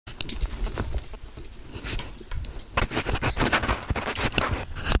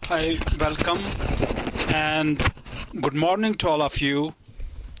Hi, welcome and good morning to all of you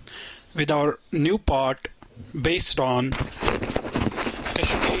with our new part based on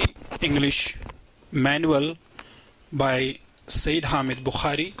Kashmiri English Manual by Sayyid Hamid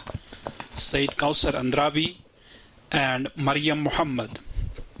Bukhari, Sayyid Kausar Andrabi and Maryam Muhammad.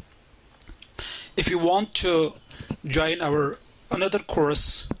 If you want to join our another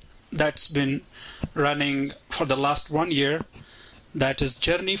course that's been running for the last 1 year, that is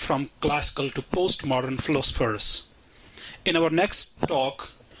Journey from Classical to Postmodern Philosophers. In our next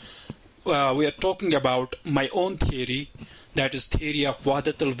talk, we are talking about my own theory, that is theory of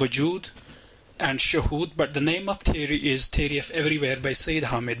Wahdat al-Wujud and Shuhud, but the name of theory is Theory of Everywhere by Sayyid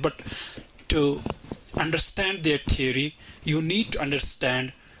Hamid. But to understand their theory, you need to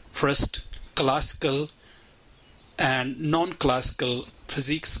understand first classical and non-classical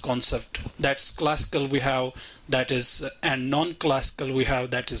physics concept. That's classical we have, that is, and non-classical we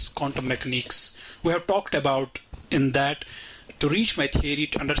have, that is quantum mechanics. We have talked about in that to reach my theory,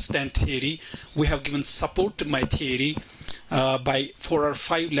 to understand theory, we have given support to my theory by 4 or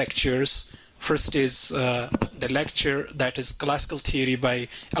 5 lectures. First is the lecture that is classical theory by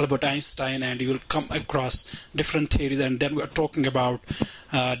Albert Einstein, and you will come across different theories, and then we are talking about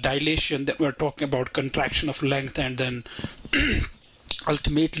dilation, then we are talking about contraction of length, and then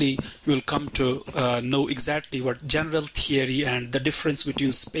ultimately we will come to know exactly what general theory and the difference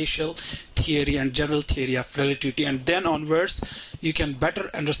between spatial theory and general theory of relativity, and then onwards you can better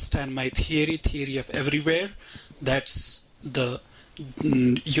understand my theory of everywhere. That's the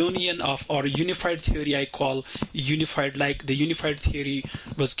union of, or unified theory I call unified, like the unified theory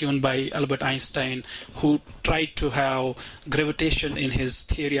was given by Albert Einstein, who tried to have gravitation in his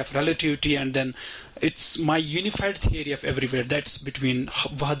theory of relativity, and then it's my unified theory of everywhere, that's between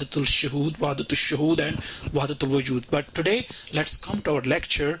Wahdatul Shuhud and Wahdatul Wujud. But today let's come to our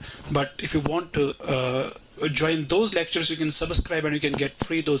lecture. But if you want to join those lectures, you can subscribe and you can get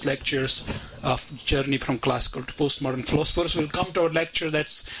free those lectures of Journey from Classical to Postmodern Philosophers. We'll come to our lecture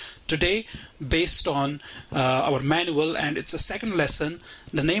that's today based on our manual, and it's a second lesson.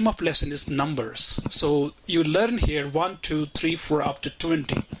 The name of lesson is numbers. So you learn here 1, 2, 3, 4 up to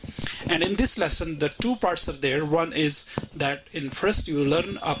 20. And in this lesson, the 2 parts are there. One is that in first you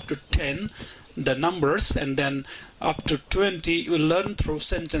learn up to 10, the numbers, and then up to 20 you will learn through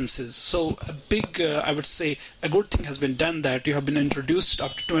sentences. So a big, I would say, a good thing has been done, that you have been introduced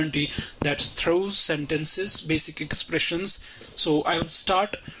up to 20, that's through sentences, basic expressions. So I will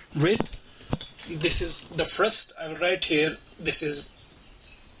start with, this is the first, I will write here, this is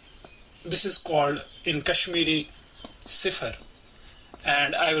called in Kashmiri Sifar,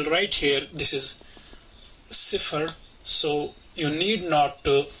 and I will write here, this is Sifar. So you need not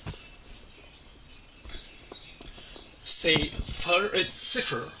to say fur, it's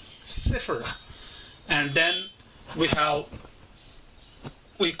Sifar. And then we call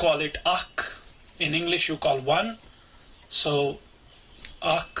it Ak. In English you call 1. So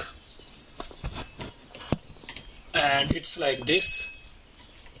Ak. And it's like this.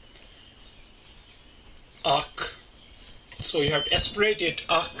 Ak. So you have to aspirate it,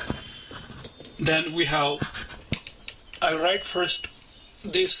 Ak. Then we have, I'll write first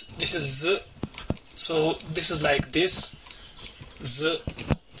this is Z. So this is like this, Z.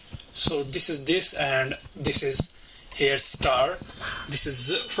 So this is this, and this is here star. This is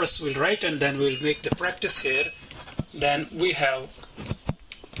Z. First we'll write, and then we'll make the practice here. Then we have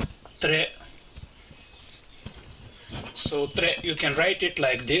tre. So tre, you can write it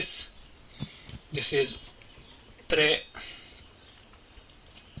like this. This is tre.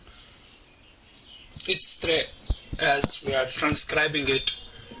 It's tre as we are transcribing it.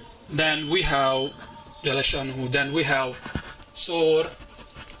 Then we have Jalashanhu. Then we have Sor.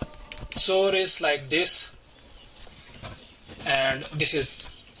 Sor is like this, and this is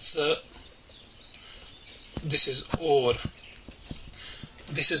S. This is Or.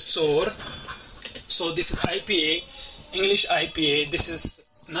 This is Sor. So this is IPA, English IPA. This is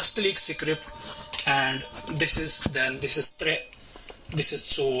Nastaliq script, and this is Tre. This is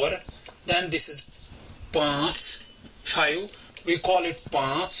Sor. Then this is Panch, 5. We call it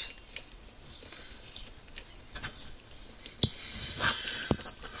Panch.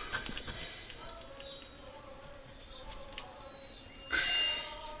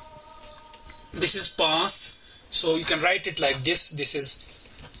 This is Panch. So you can write it like this. This is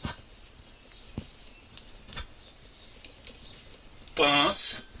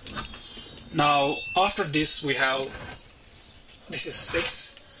Panch. Now after this we have, this is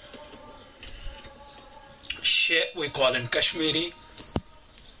 6. She, we call in Kashmiri.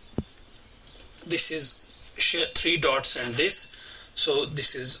 This is 3 dots and this. So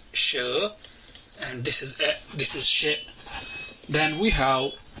this is sh, and this is sh. Then we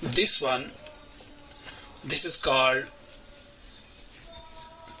have this one. This is called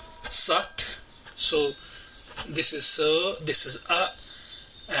sat. So this is sa, this is a,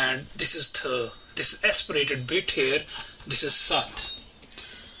 and this is th. This is aspirated bit here. This is sat.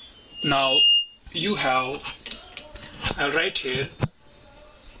 Now you have, I'll write here,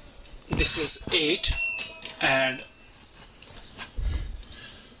 this is 8, and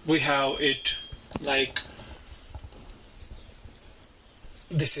we have it like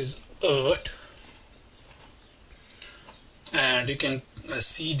this is 8, and you can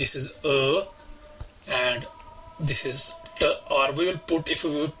see this is a, and this is t, or we will put, if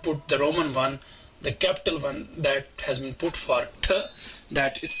we would put the Roman one, the capital one that has been put for t,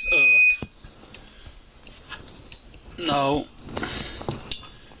 that it's 8. Now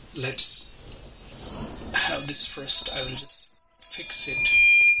let's have this first. I will just fix it.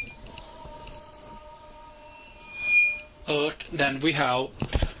 8. Then we have,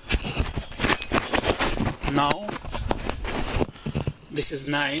 now this is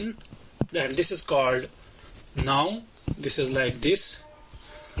 9, then this is called now, this is like this,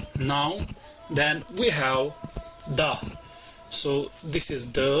 now. Then we have da. So this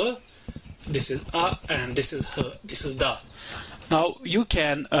is the, this is a, and this is her, this is da. Now you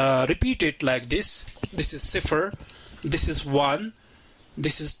can repeat it like this. This is sifr, this is 1,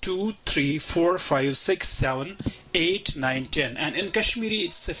 this is 2, 3, 4, 5, 6, 7, 8, 9, 10. And in Kashmiri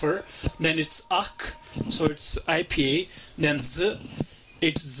it's sifr, then it's ak, so it's IPA, then z,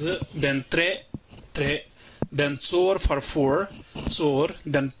 it's z, then tre, tre, then tsor for 4, tsor,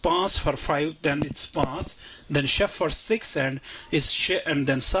 then pans for 5, then it's pans, then shef for 6, and it's she, and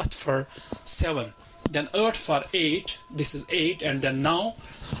then sat for 7. Then 8 for 8, this is 8, and then now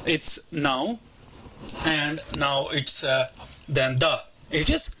it's now, and now it's then da, it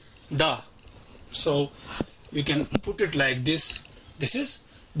is da. So we can put it like this, this is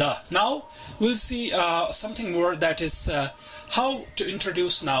da. Now we'll see something more, that is how to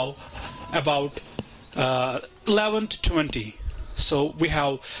introduce now about 11 to 20. So we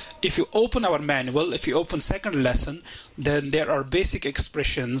have, if you open our manual, if you open second lesson, then there are basic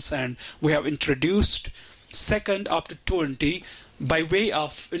expressions, and we have introduced second up to 20 by way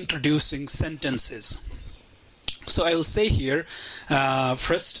of introducing sentences. So I will say here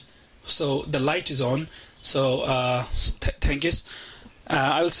first, so the light is on, so thank you.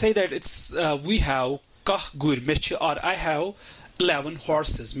 I will say that it's we have kah gur, or I have 11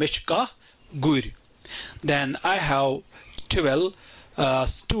 horses, mech kah gur. Then I have 12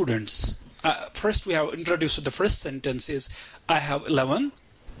 students. First we have introduced, the first sentence is I have 11.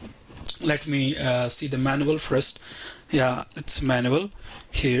 Let me see the manual first. Yeah, it's manual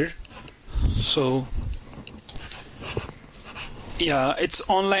here. So yeah, it's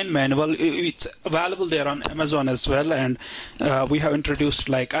online manual. It's available there on Amazon as well, and we have introduced,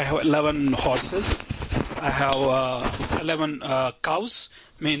 like, I have 11 horses, I have 11 cows,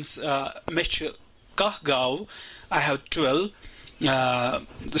 means mech kah gau. I have 12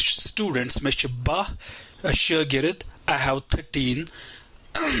 the students, mech ba shagirid. I have 13.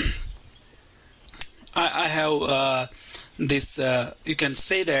 I have this, you can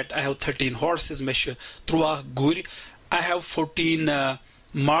say that I have 13 horses, mech trua gur. I have 14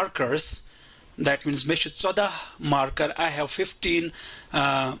 markers, that means mech 14 marker. I have 15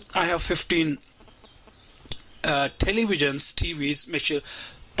 televisions, TVs, mech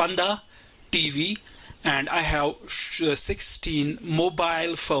panda TV. And I have 16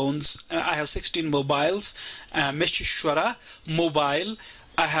 mobile phones. I have 16 mobiles. Mech shwara mobile.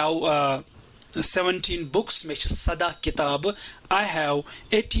 I have 17 books, mech sada kitab. I have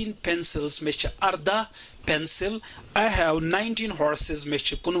 18 pencils, mech arda pencil. I have 19 horses,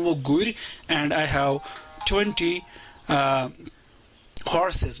 mech kunwo gur. And I have 20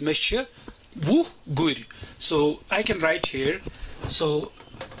 horses, mech wu gur. So I can write here. So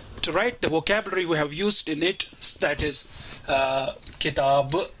to write the vocabulary we have used in it, that is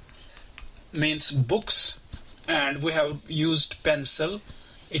kitab means books, and we have used pencil.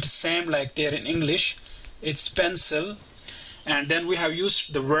 It's same like there in English, it's pencil. And then we have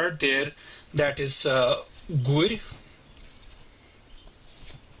used the word there, that is gur.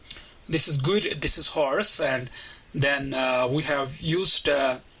 This is gur, this is horse. And then we have used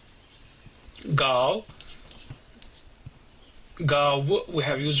gao. Ga, we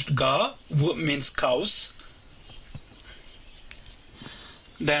have used ga, means cows.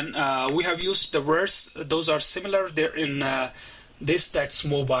 Then we have used the words, those are similar there in this, that's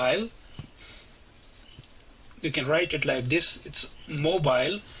mobile. You can write it like this, it's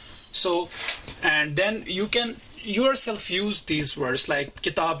mobile. So And then you can yourself use these words, like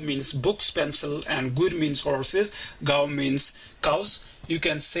kitab means books, pencil, and gur means horses, gaw means cows. You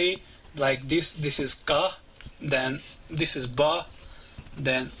can say like this is ka, then this is ba,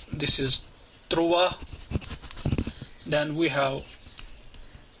 then this is truwa, then we have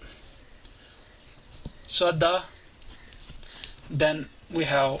sada, then we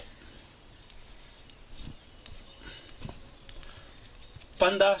have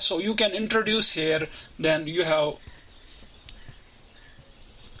panda. So you can introduce here. Then you have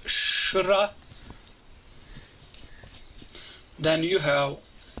shura, then you have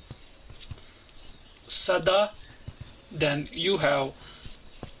sada, then you have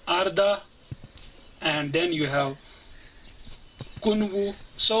arda, and then you have kunvu.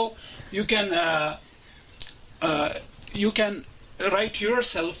 So you can write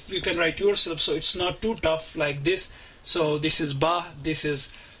yourself. You can write yourself, so it's not too tough like this. So this is ba, this is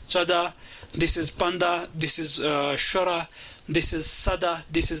sada, this is panda, this is shura, this is sada,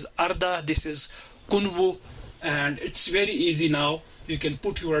 this is arda, this is kunvu, and it's very easy now. You can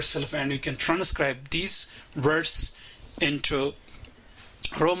put yourself and you can transcribe these words into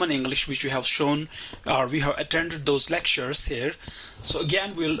Roman English, which we have shown, or we have attended those lectures here. So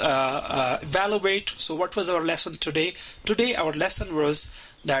again, we'll evaluate. So what was our lesson today? Today our lesson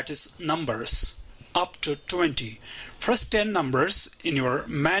was, that is, numbers up to 20. First 10 numbers in your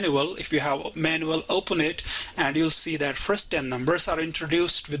manual. If you have a manual, open it and you'll see that first 10 numbers are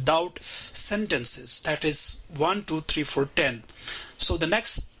introduced without sentences. That is 1, 2, 3, 4, 10. So the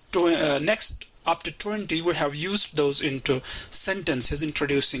next up to 20, we have used those into sentences,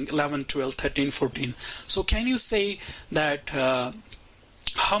 introducing 11, 12, 13, 14. So can you say that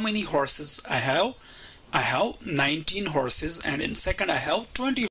how many horses I have? I have 19 horses, and in second I have 20